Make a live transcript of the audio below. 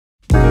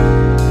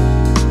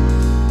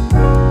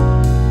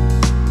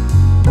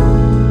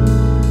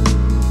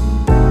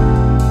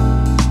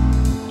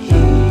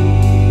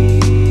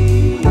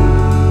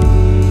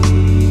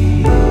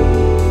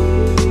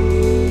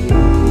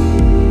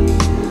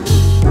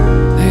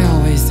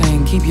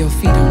keep your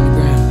feet on the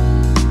ground?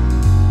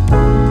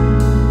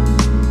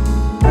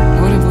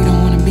 What if we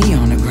don't want to be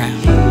on the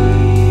ground?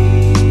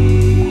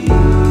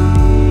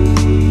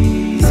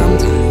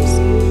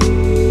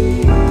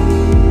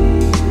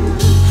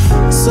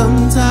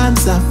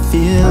 Sometimes I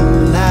feel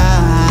like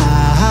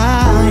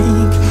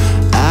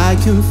I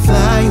can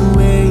fly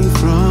away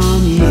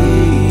from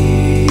you.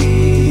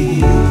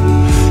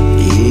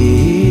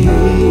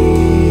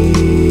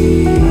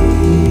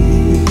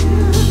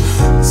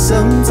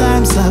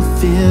 Sometimes I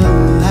feel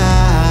like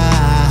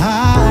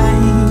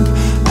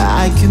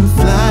I can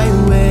fly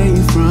away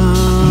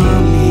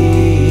from you.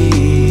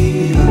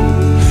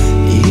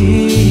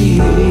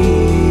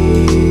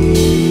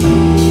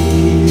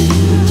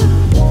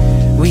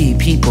 We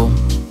people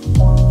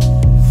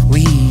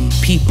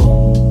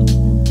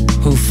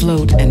who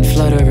float and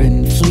flutter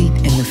and fleet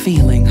in the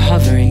feeling,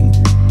 hovering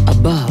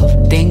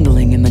above,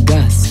 dangling in the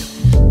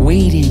gust,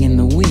 waiting in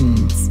the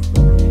winds,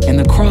 in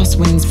the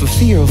crosswinds for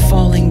fear of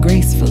falling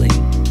gracefully,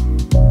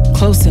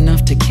 close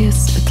enough to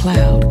kiss a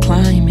cloud,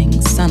 climbing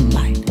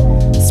sunlight,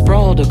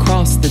 sprawled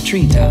across the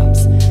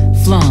treetops,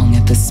 flung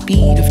at the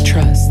speed of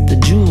trust, the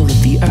jewel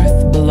of the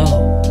earth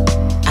below,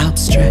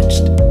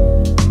 outstretched,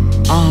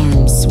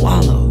 arms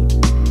swallowed,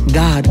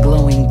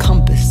 God-glowing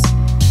compass,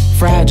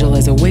 fragile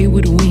as a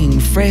wayward wing,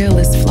 frail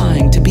as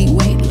flying to be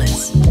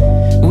weightless.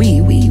 We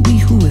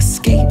who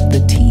escape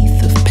the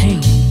teeth of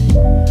pain,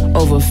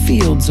 over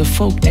fields of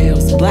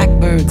folktales,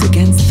 blackbirds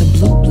against the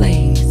blue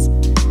blaze.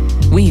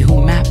 We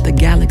who map the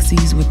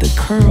galaxies with the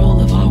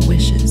curl of our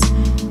wishes,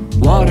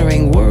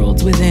 watering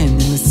worlds within, in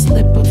the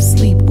slip of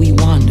sleep we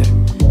wander,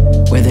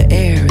 where the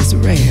air is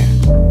rare,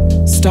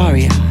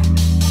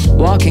 starry-eyed,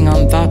 walking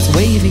on thoughts,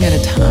 waving at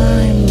a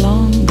time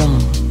long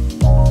gone.